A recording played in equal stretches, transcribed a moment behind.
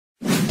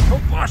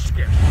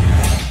Tobuscus!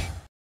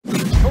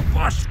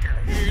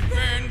 Tobuscus!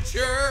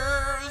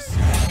 Adventures!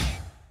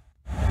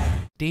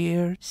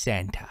 Dear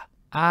Santa,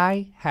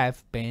 I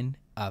have been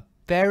a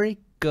very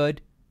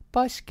good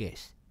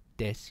Buscus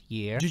this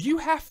year. Do you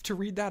have to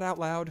read that out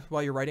loud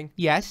while you're writing?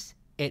 Yes,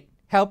 it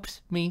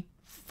helps me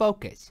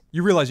focus.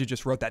 You realize you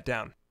just wrote that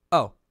down.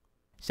 Oh,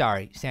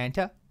 sorry,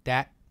 Santa.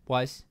 That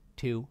was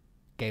too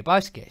gay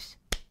Buscus.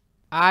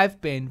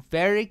 I've been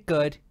very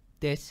good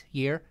this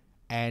year,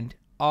 and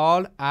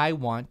all I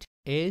want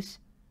is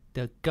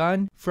the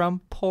gun from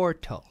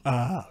Portal.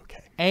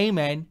 Okay.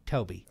 Amen,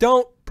 Toby.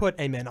 Don't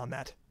put amen on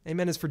that.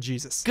 Amen is for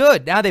Jesus.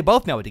 Good, now they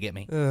both know what to get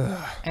me.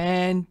 Ugh.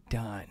 And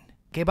done.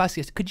 Gay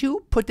Buscus, could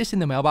you put this in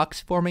the mailbox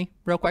for me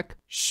real quick?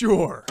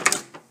 Sure.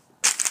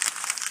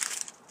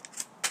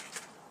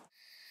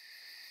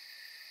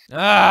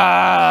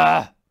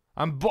 I'm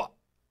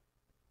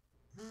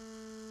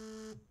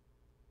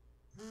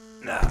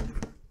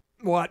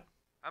What?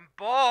 I'm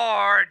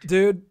bored.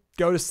 Dude,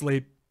 go to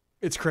sleep.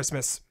 It's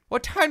Christmas.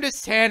 What time does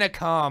Santa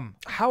come?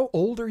 How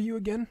old are you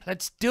again?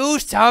 Let's do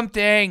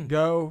something.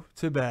 Go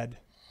to bed.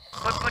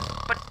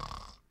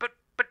 But,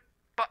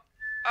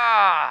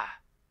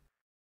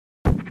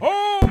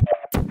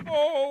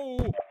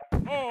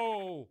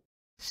 Oh!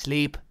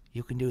 Sleep,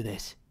 you can do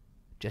this.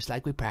 Just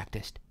like we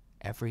practiced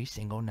every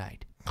single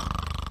night.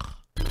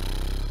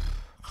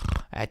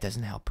 That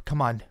doesn't help.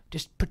 Come on,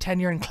 just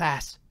pretend you're in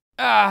class.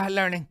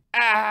 Learning.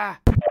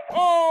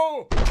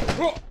 Oh!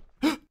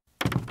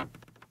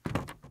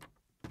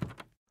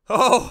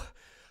 Oh,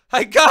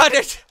 I got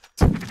it.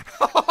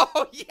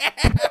 Oh, yeah.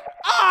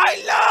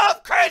 I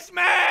love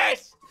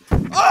Christmas.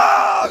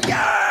 Oh,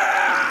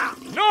 yeah.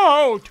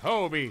 No,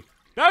 Toby!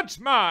 That's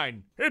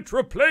mine! It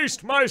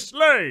replaced my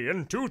sleigh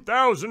in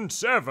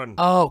 2007.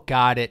 Oh,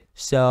 got it.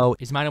 So,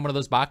 is mine in one of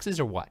those boxes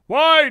or what?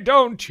 Why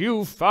don't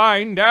you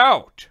find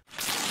out?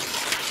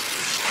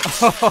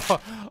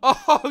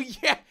 Oh,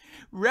 yeah.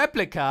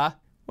 Replica?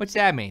 What's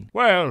that mean?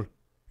 Well,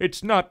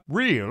 it's not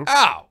real.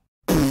 Oh.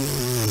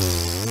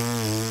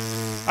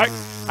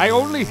 I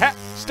only have...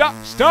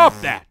 Stop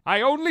that!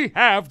 I only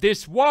have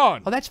this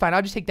one. Oh, that's fine.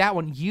 I'll just take that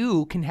one.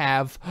 You can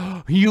have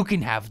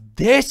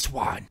this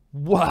one.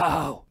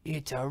 Whoa,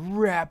 it's a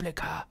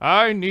replica.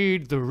 I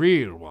need the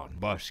real one,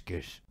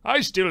 Buscus. I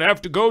still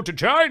have to go to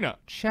China.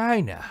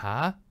 China,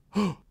 huh?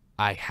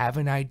 I have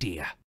an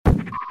idea.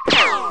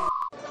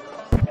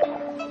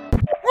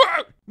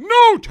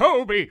 No,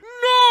 Toby!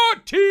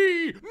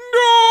 Naughty!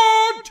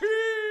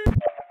 Naughty!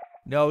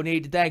 No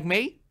need to thank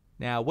me.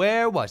 Now,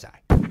 where was I?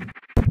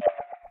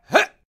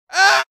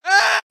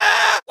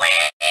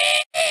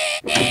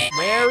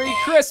 Merry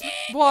Christmas.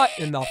 What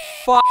in the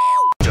fuck?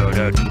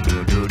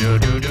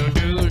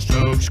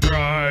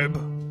 Subscribe.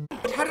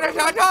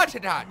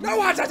 No,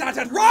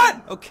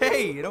 run!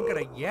 Okay, you don't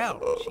gotta yell.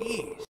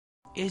 Jeez.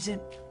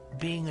 Isn't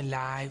being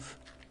alive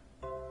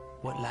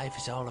what life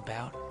is all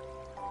about?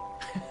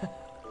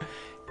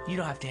 You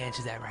don't have to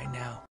answer that right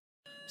now.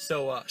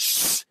 So,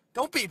 shh!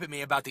 Don't beep at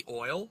me about the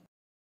oil.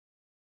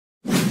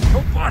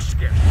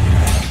 Tobuscus!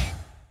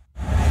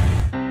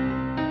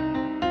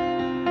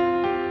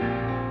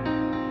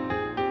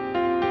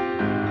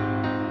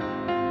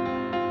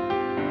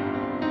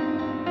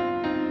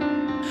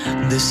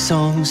 This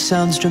song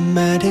sounds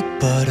dramatic,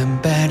 but I'm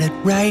bad at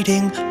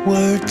writing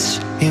words.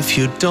 If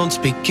you don't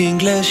speak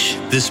English,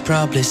 this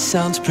probably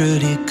sounds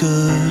pretty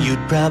good.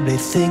 You'd probably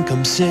think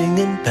I'm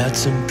singing about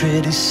some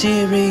pretty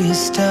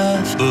serious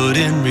stuff, but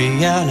in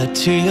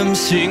reality I'm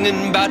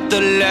singing about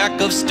the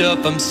lack of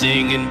stuff. I'm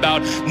singing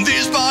about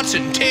these parts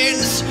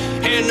intense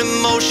and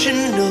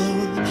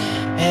emotional.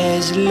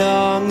 As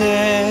long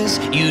as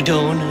you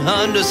don't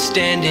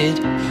understand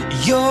it,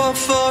 your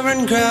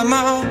foreign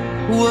grandma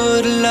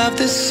would love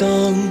this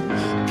song.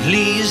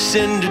 Please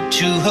send it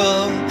to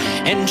her,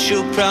 and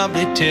she'll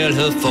probably tell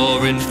her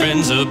foreign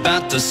friends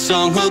about the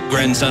song her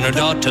grandson or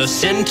daughter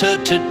sent her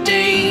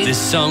today. This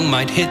song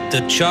might hit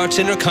the charts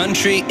in her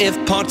country if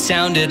parts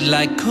sounded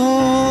like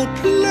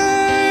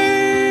Coldplay.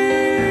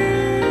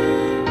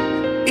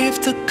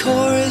 If the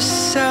chorus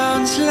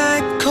sounds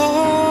like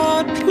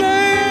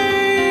Coldplay,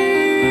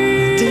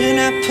 then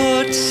I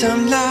put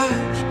some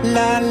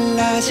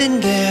la-la-las in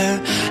there.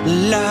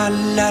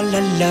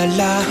 La-la-la-la-la,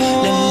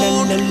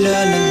 la-la-la-la-la-la.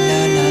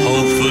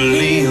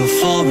 Hopefully your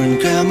foreign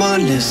grandma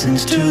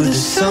listens to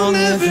this song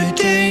every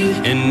day.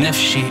 And if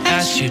she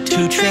asks you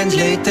to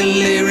translate the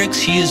lyrics,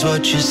 here's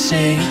what you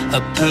say.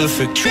 A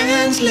perfect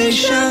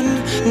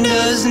translation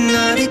does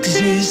not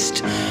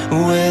exist.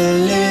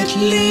 Well, at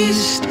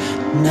least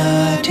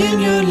not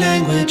in your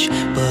language.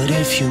 But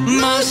if you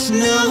must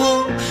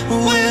know,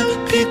 well,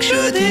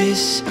 picture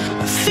this.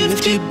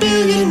 50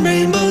 billion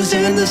rainbows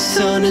and the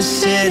sun is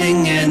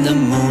setting and the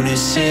moon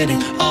is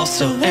setting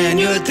also, and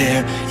you're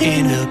there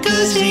in a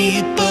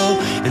gazebo,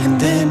 and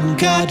then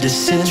God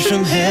descends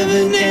from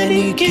heaven and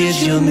he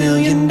gives you $1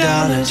 million.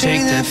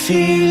 Take that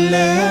feeling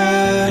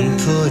and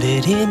put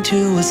it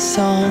into a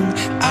song.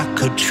 I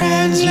could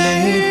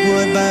translate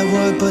word by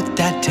word, but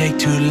that'd take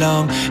too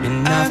long,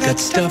 and I've got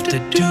stuff to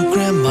do.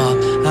 Grandma,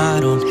 I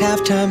don't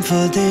have time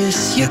for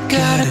this. You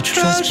gotta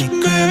trust me,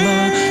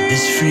 Grandma,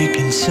 this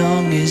freaking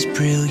song is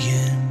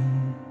brilliant.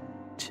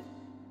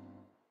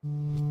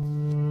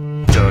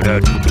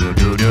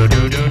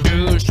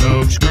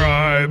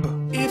 Subscribe.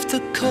 If the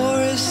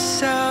chorus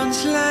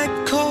sounds like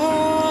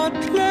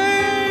Coldplay.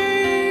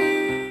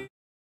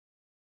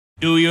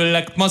 Do you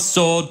like my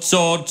sword,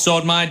 sword,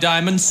 sword, my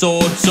diamond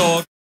sword,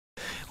 sword?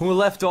 When we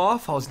left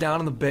off, I was down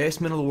in the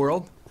basement of the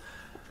world.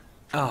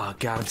 Oh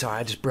god, I'm sorry,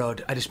 I just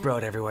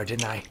broed everywhere,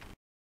 didn't I?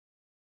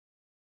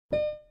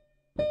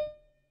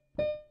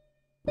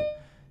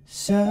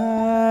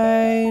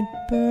 Sideburns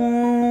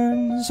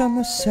on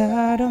the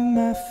side of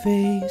my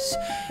face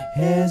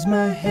as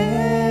my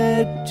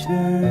head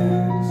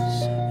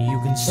turns.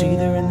 You can see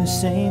they're in the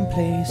same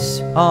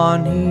place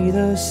on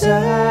either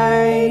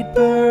side.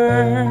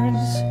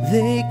 Burns,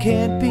 they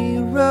can't be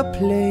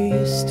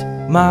replaced.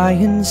 My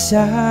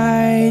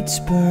insides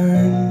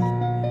burn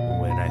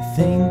when I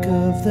think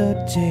of the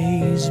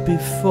days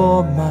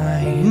before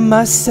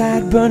my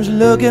sideburns.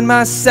 Look at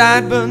my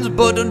sideburns,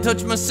 but don't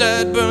touch my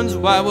sideburns.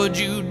 Why would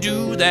you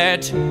do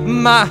that?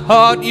 My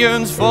heart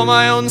yearns for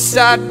my own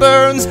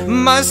sideburns.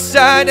 My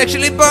side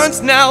actually burns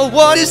now.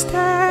 What is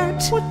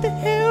that? What the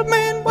hell,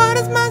 man? Why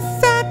does my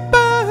side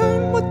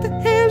burn? What the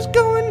hell's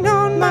going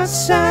on? My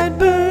side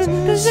burns.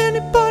 Does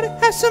anybody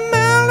have some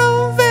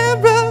aloe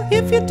vera?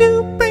 If you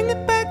do, bring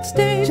it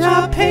backstage,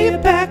 I'll pay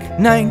it back.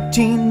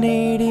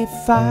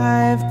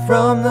 1985,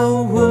 from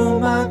the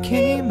womb I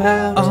came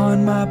out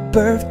on my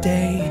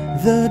birthday.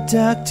 The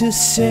doctor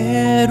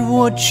said,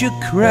 what you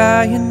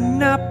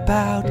crying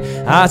about?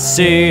 I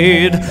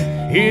said,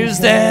 is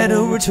that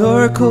a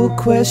rhetorical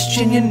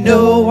question? You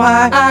know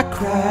why I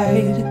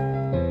cried.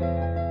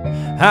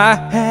 I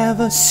have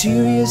a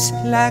serious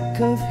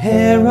lack of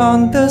hair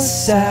on the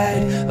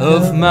side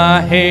of my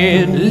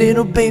head.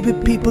 Little baby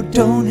people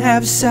don't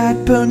have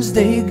sideburns,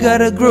 they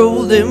gotta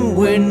grow them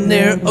when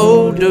they're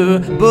older.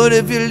 But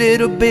if your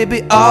little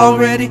baby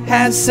already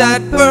has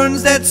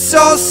sideburns, that's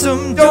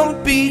awesome,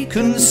 don't be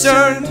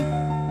concerned.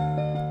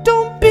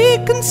 Don't be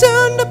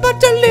concerned about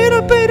the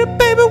little bitty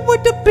baby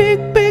with the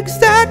big, big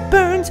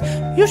sideburns.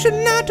 You should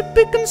not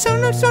be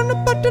concerned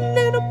about the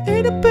little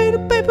bitty baby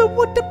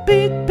with the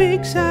big,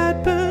 big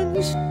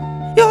sideburns.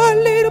 Your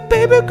little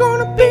baby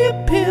gonna be a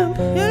pimp.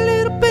 Your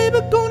little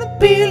baby gonna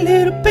be a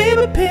little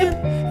baby pimp.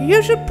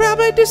 You should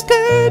probably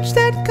discourage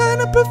that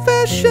kind of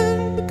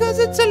profession because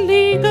it's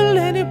illegal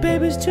and your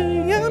baby's too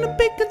young to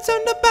be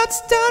concerned about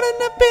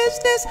starting a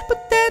business.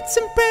 But that's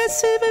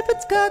impressive if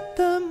it's got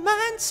the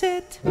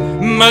mindset.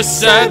 My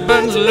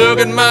sideburns, look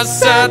at my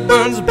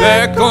sideburns,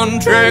 back on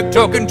track,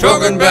 talking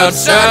about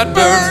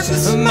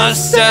sideburns. My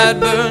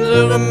sideburns,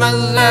 look at my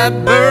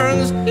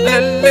sideburns,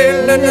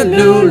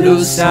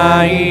 Lulu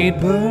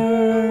sideburns.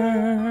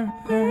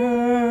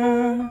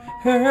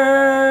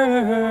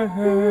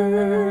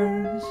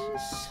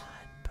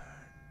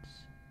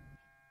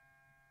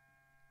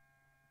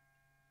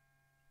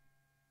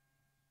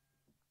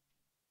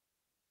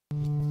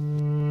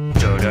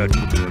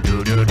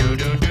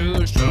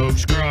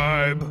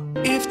 Subscribe.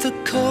 If the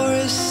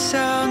chorus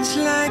sounds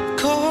like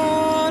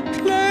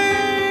Coldplay.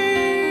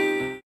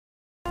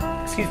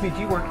 Excuse me, do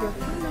you work here?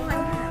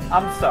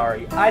 I'm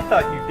sorry, I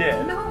thought you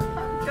did.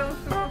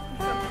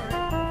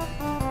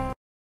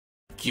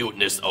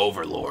 Cuteness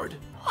overlord.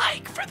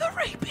 Like for the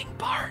raping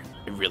part.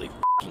 I really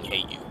f***ing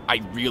hate you.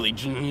 I really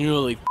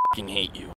genuinely f***ing hate you.